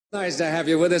Nice to have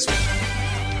you with us.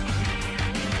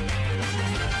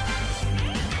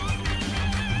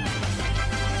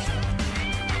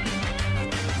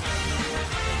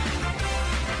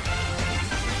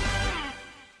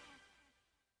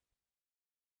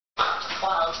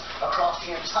 Clouds across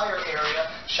the entire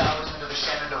area, showers into the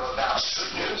Shenandoah Valley.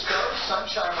 Good news though,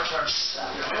 sunshine returns this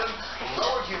afternoon.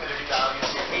 Lower humidity values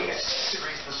here, 86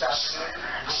 degrees this afternoon.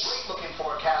 Great looking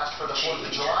forecast for the 4th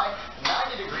of July,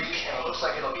 90 degrees, and it looks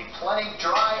like it'll be plenty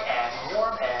dry and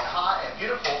warm and hot and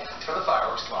beautiful for the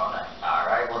fireworks tomorrow night. All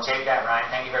right, we'll take that, Ryan.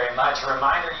 Thank you very much. A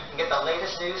reminder, you can get the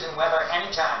latest news and weather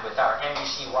anytime with our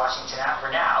NBC Washington app.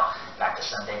 For now, back to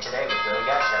Sunday Today with Willie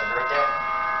Geist. Have a great day.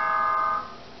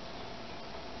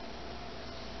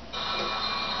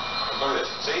 Look at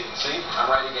this. See? I'm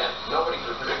right again. Nobody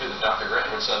could have predicted that Dr. Grant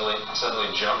would suddenly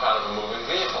jump out of a moving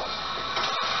vehicle.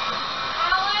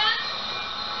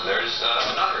 Alan? There's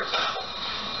another example.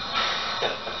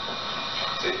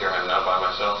 See, here I'm now by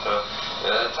myself,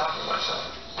 talking to myself.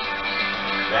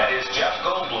 That is Jeff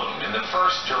Goldblum in the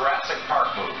first Jurassic Park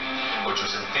movie, which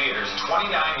was in theaters 29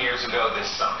 years ago this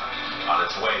summer, on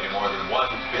its way to more than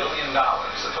 $1 billion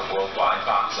at the worldwide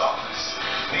box office.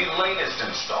 The latest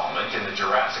installment in the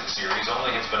Jurassic series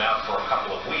only has been out for a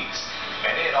couple of weeks,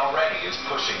 and it already is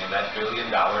pushing in that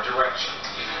billion-dollar direction.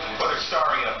 Whether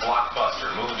starring in a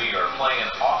blockbuster movie or playing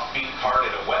an offbeat part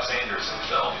in a Wes Anderson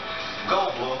film,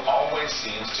 Goldblum always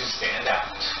seems to stand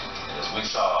out. And as we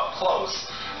saw up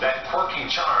close, that quirky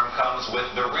charm comes with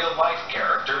the real-life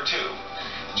character, too.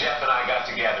 Jeff and I got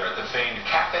together at the famed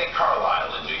Cafe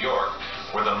Carlyle in New York,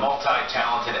 where the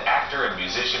multi-talented actor and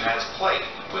musician has played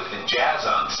with the jazz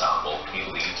ensemble he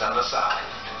leads on the side.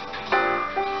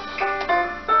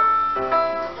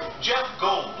 Jeff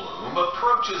Goldblum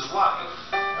approaches life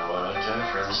What a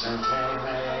difference it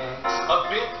makes. a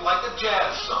bit like a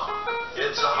jazz song.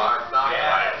 It's a hard knock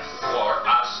life for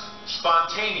us.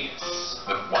 Spontaneous,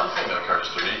 The one thing that occurs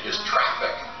to me is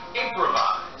traffic.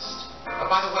 improvised,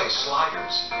 By the way,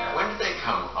 sliders. When did they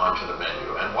come onto the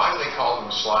menu, and why do they call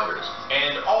them sliders?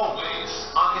 and always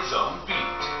on his own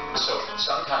beat. So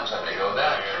sometimes I may go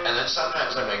that, and then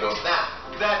sometimes I may go that.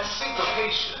 That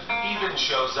syncopation even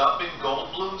shows up in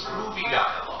Goldblum's movie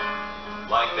dialogue,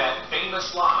 like that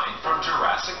famous line from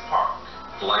Jurassic Park.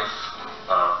 Life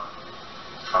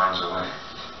finds a way.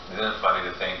 Isn't it funny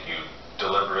to think you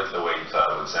delivered it the way you thought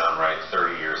it would sound right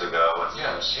 30 years ago?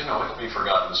 Yes, it'll be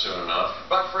forgotten soon enough.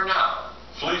 But for now,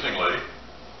 fleetingly,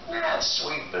 it's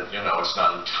sweet that, it's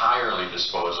not entirely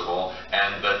disposable,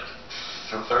 and that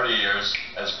for 30 years,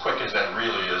 as quick as that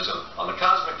really is on the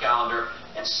cosmic calendar,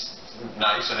 it's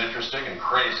nice and interesting and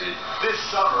crazy. This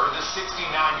summer, the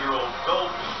 69-year-old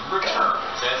Goldblum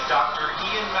returns as Dr.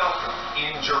 Ian Malcolm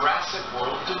in Jurassic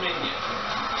World Dominion,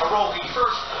 a role he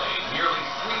first played nearly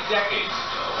 3 decades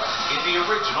ago in the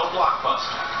original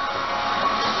blockbuster.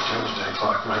 Tuesday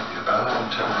clock might be about on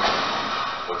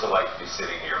time. What's it like to be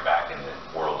sitting here back in the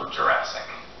world of Jurassic?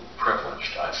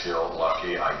 Privileged. I feel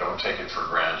lucky. I don't take it for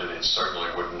granted. It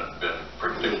certainly wouldn't have been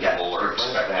predictable or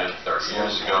expected 30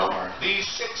 years ago. The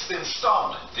 6th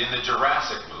installment in the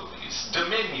Jurassic movies,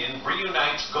 Dominion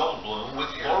reunites Goldblum with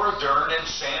Laura Dern and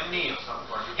Sam Neill,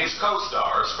 his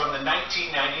co-stars from the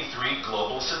 1993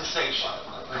 global sensation.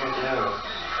 Look at you.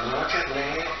 Look at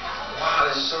me. Wow,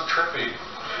 this is so trippy.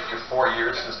 4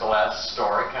 years since the last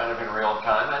story, kind of in real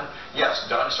time. And yes,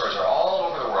 dinosaurs are all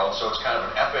over the world, so it's kind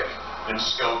of an epic in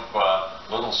scope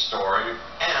little story.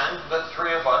 And the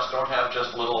three of us don't have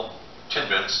just little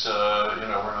tidbits. We're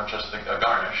not just a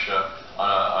garnish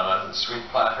on a sweet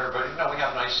platter, but we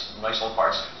have nice little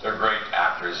parts. They're great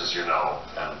actors, as you know,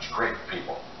 and great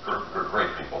people.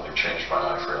 Great people. They changed my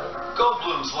life, really.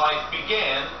 Goldblum's life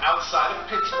began outside of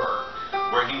Pittsburgh,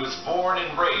 where he was born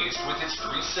and raised with his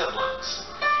 3 siblings.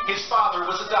 His father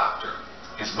was a doctor.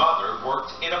 His mother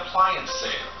worked in appliance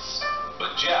sales.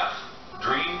 But Jeff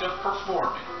dreamed of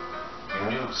performing. You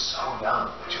knew so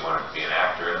young that you wanted to be an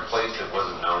actor in a place that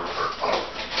wasn't known for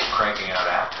cranking out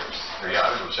actors. Yeah,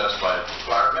 I was obsessed by it.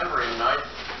 I remember in 9th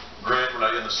grade,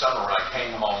 in the summer, when I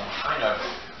came home, kind of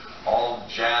all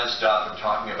jazzed up and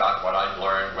talking about what I'd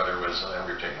learned, whether it was,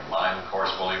 we were taking a mime course,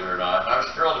 believe it or not. And I was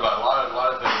thrilled about a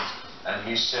lot of things. And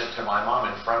he said to my mom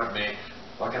in front of me,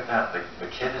 look at that, the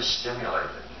kid is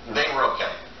stimulated. They were okay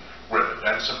with it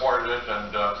and supported it. And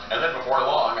then before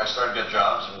long, I started to get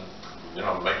jobs and,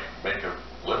 make a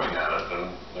living at it.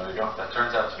 And there you go. That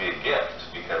turns out to be a gift,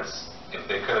 because if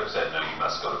they could have said, no, you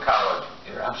must go to college.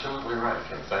 You're absolutely right.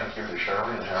 And thank you to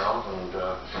Shirley and Harold, and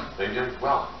they did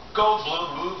well.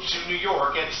 Goldblum moved to New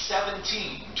York at 17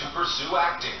 to pursue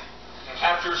acting.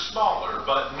 After smaller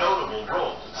but notable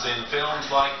roles in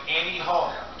films like Annie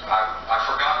Hall, I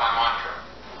forgot my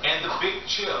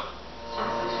chill.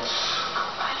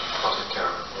 Wasn't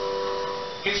terrible.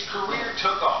 His career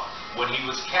took off when he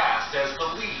was cast as the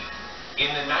lead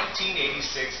in the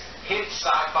 1986 hit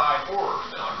sci-fi horror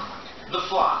film, The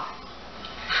Fly.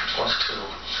 Was to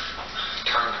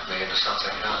turn me into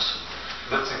something else.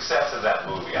 The success of that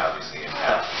movie, obviously,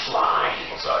 impacted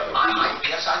people saw you.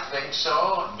 Yes, I think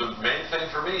so. The main thing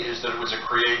for me is that it was a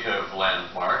creative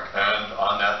landmark, and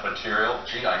on that material,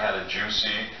 gee, I had a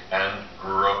juicy and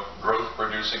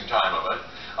growth-producing time of it.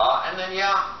 And then,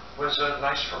 yeah, it was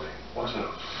nice for me, wasn't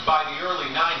it? By the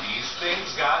early 90s,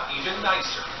 things got even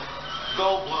nicer.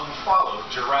 Goldblum followed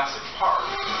Jurassic Park.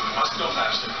 I still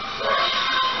matched it.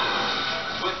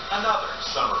 With another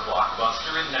summer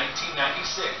blockbuster in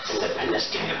 1996,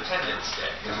 Independence Day.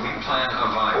 If we plant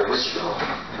a virus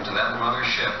into that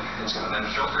mothership, it's going to then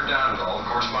filter down to all the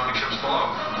corresponding ships below.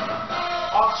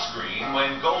 Off-screen,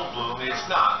 when Goldblum is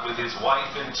not with his wife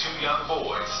and 2 young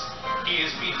boys, he is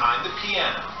behind the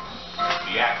piano.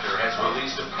 The actor has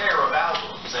released a pair of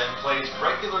albums and plays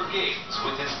regular gigs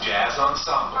with his jazz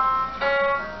ensemble.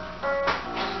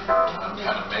 I'm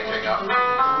kind of making up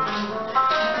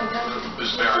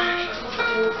this variation.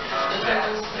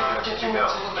 Jazz, did you go?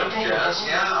 Jazz,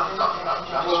 yeah, I'm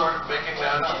sort of making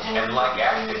that up. And like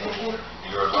acting,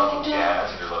 your love of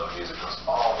jazz and your love of music goes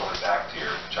all the way back to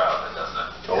your childhood, doesn't it?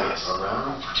 Oh, yes.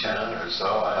 Around 10 or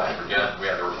so, I forget. We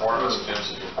had to report us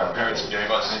kids. Our parents gave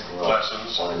us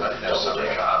lessons, summer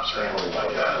jobs or anything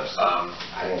like that.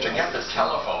 To get the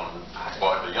telephone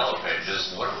book, the yellow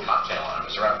pages, and look at cocktail on it.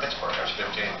 It was around Pittsburgh. I was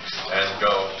 15, and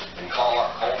go and call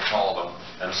them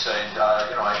and say,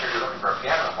 I hear you're looking for a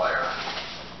piano player.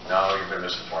 No, you've been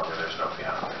misinformed. There's no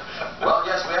piano player. Well,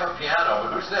 yes, we have a piano,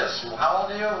 but who's this? How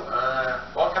old are you?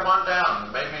 Well, come on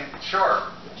down. Maybe, sure.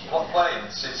 We'll play and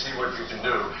see what you can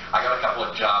do. I got a couple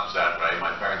of jobs that way.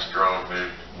 My parents drove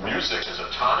me. Music is a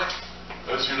tonic,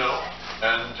 as you know,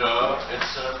 and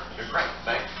it's great.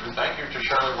 Thank you to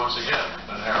Shirley once again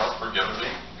and Harold for giving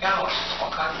me piano lessons.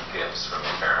 All kinds of gifts from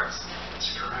your parents. That's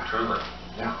correct. Truly.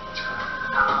 Yeah, that's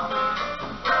correct.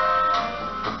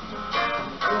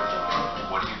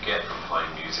 What do you get from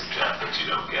playing music, Jeff, that you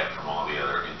don't get from all the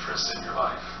other interests in your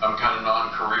life? I'm kind of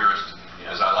non-careerist,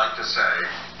 as I like to say,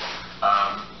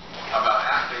 about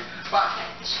acting, but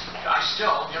I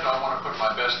still, want to put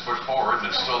my best foot forward, and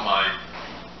it's still my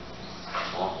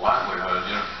livelihood.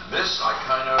 This I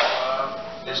kind of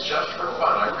is just for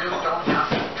fun. I really don't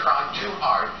have to try too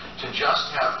hard to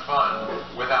just have fun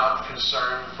without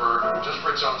concern for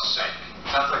its own sake.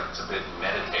 Sounds like it's a bit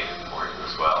meditative for you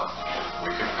as well.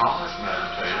 We could call it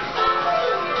meditative.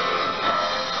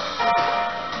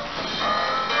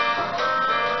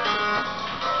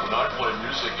 When I play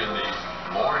music in the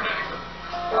morning,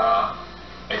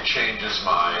 it changes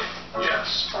my,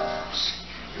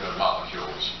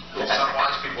 molecules. Some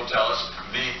wise people tell us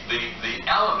the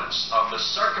elements of the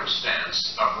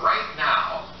circumstance of right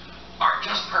now are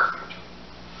just perfect.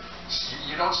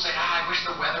 You don't say, I wish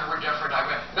the weather were different.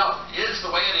 No, it is the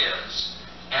way it is.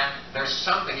 And there's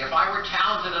something, if I were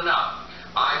talented enough,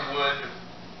 I would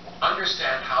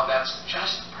understand how that's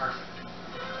just perfect.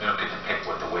 You don't get to pick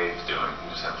what the wave's doing.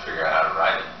 You just have to figure out how to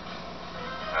ride it.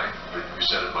 Right? You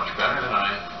said it much better than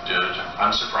I did.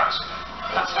 Unsurprising.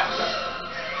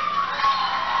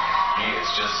 He is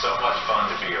just so much fun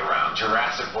to be around.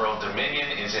 Jurassic World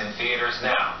Dominion is in theaters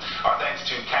now. Our thanks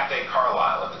to Cathay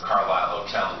Carlisle at the Carlisle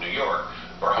Hotel in New York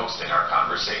for hosting our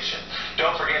conversation.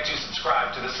 Don't forget to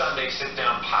subscribe to the Sunday Sit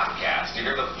Down podcast to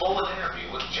hear the full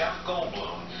interview with Jeff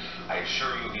Goldblum. I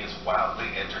assure you he is wildly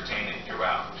entertaining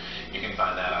throughout. You can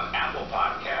find that on Apple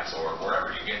Podcasts or wherever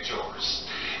you get yours.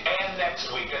 And next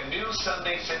week, a new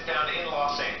Sunday Sit Down in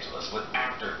Los Angeles with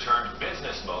actor turned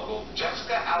business mogul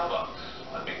Jessica Alba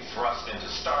on being thrust into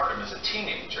stardom as a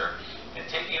teenager and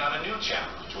taking on a new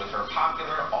challenge with her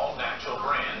popular all-natural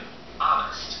brand,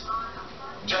 Honest.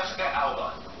 Jessica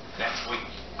Alba, next week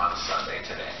on Sunday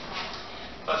Today.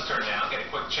 Let's turn now and get a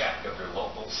quick check of your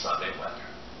local Sunday weather.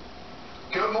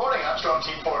 Good morning. I'm Storm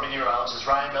Team 4 meteorologist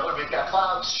Ryan Miller. We've got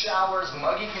clouds, showers,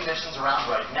 muggy conditions around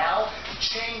right now.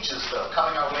 Changes, though,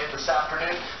 coming our way this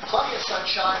afternoon. Plenty of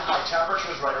sunshine, high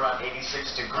temperatures right around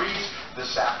 86 degrees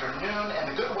this afternoon. And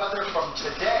the good weather from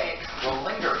today will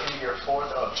linger into your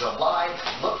 4th of July.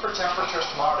 Look for temperatures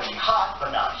tomorrow to be hot,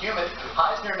 but not humid.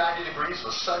 Highs near 90 degrees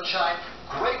with sunshine.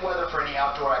 Great weather for any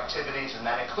outdoor activities, and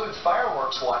that includes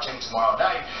fireworks watching tomorrow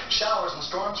night. Showers and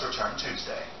storms return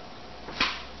Tuesday.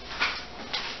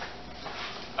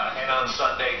 And on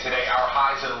Sunday today, our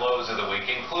highs and lows of the week,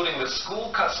 including the school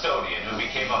custodian who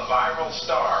became a viral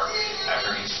star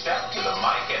after he stepped to the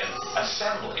mic at an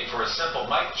assembly for a simple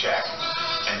mic check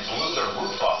and blew the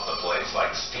roof off the place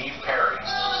like Steve Perry.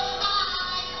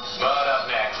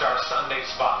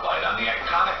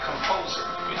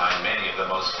 the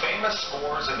most famous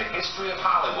scores in the history of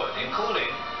Hollywood,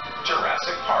 including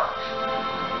Jurassic Park.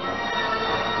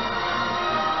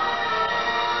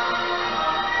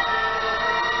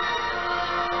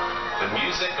 The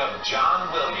music of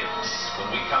John Williams when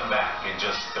we come back in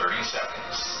just 30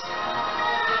 seconds.